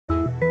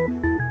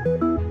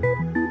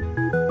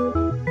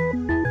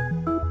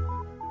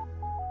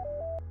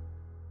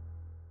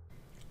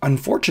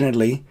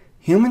Unfortunately,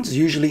 humans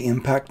usually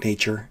impact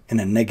nature in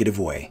a negative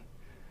way.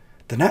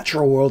 The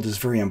natural world is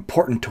very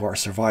important to our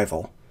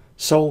survival,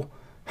 so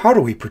how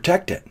do we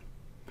protect it?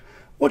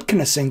 What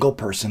can a single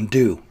person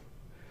do?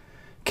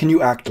 Can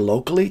you act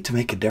locally to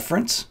make a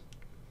difference?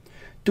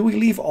 Do we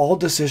leave all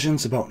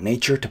decisions about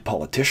nature to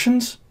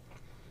politicians?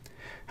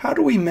 How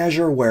do we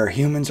measure where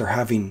humans are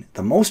having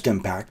the most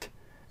impact,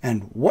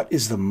 and what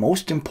is the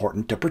most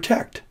important to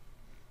protect?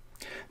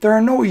 There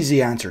are no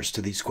easy answers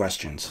to these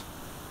questions,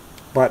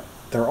 but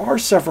there are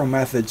several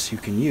methods you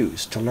can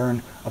use to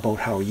learn about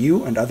how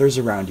you and others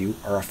around you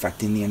are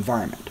affecting the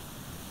environment.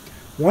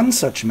 One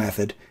such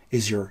method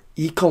is your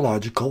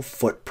ecological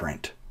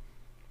footprint.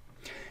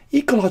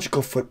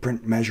 Ecological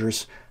footprint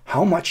measures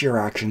how much your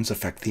actions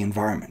affect the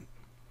environment.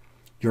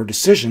 Your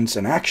decisions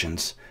and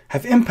actions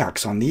have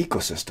impacts on the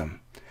ecosystem,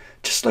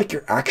 just like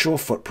your actual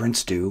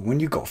footprints do when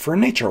you go for a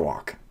nature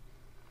walk.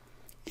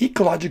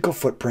 Ecological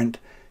footprint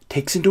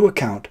takes into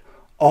account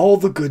all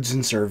the goods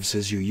and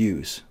services you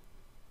use.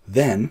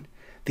 Then,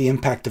 the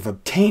impact of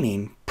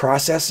obtaining,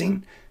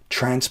 processing,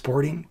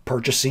 transporting,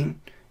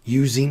 purchasing,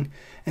 using,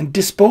 and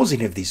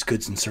disposing of these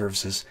goods and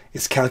services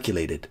is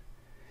calculated.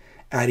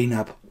 Adding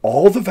up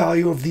all the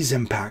value of these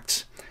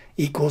impacts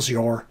equals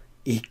your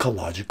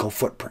ecological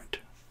footprint.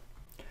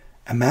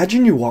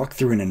 Imagine you walk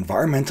through an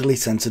environmentally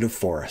sensitive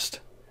forest.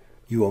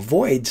 You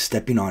avoid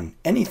stepping on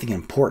anything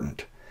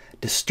important,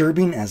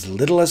 disturbing as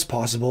little as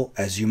possible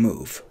as you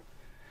move.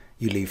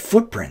 You leave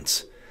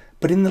footprints,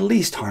 but in the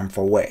least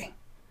harmful way.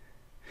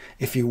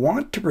 If you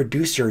want to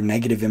reduce your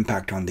negative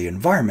impact on the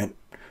environment,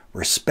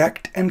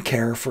 respect and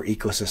care for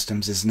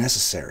ecosystems is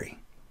necessary.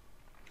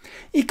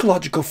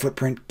 Ecological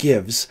footprint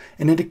gives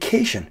an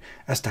indication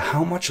as to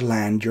how much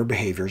land your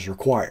behaviors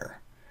require.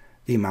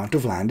 The amount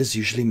of land is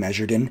usually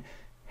measured in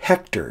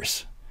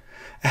hectares.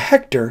 A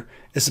hectare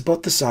is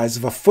about the size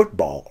of a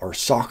football or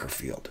soccer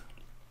field.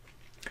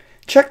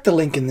 Check the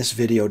link in this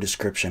video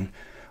description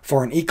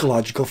for an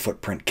ecological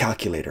footprint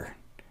calculator.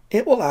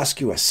 It will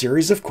ask you a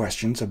series of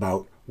questions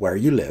about where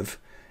you live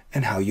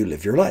and how you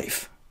live your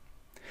life.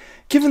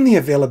 Given the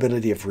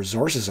availability of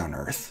resources on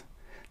Earth,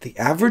 the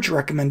average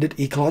recommended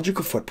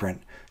ecological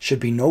footprint should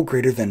be no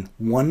greater than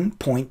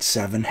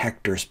 1.7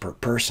 hectares per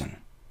person.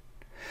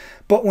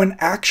 But when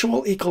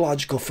actual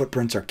ecological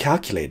footprints are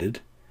calculated,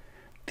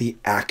 the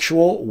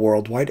actual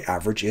worldwide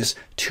average is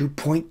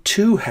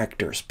 2.2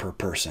 hectares per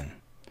person.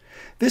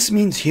 This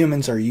means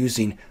humans are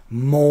using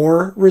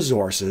more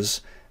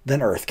resources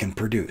than Earth can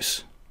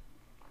produce.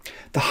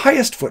 The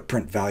highest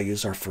footprint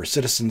values are for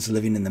citizens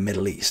living in the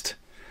Middle East.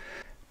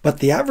 But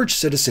the average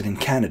citizen in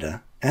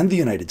Canada and the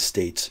United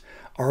States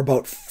are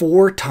about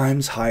 4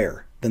 times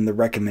higher than the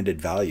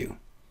recommended value.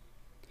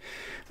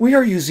 We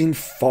are using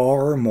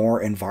far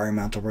more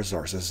environmental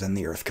resources than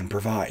the Earth can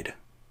provide.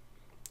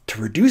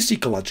 To reduce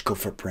ecological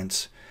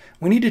footprints,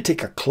 we need to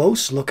take a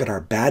close look at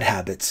our bad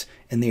habits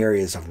in the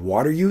areas of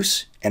water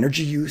use,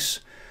 energy use,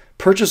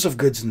 purchase of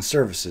goods and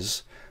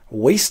services,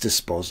 waste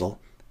disposal,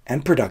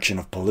 and production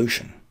of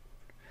pollution.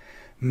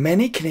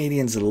 Many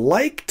Canadians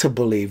like to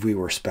believe we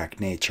respect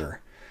nature,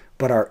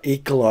 but our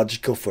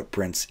ecological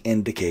footprints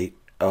indicate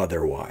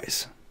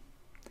otherwise.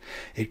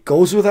 It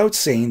goes without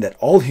saying that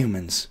all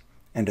humans,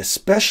 and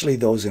especially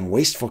those in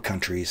wasteful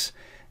countries,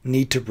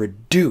 need to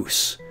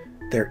reduce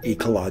their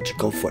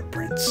ecological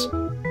footprints.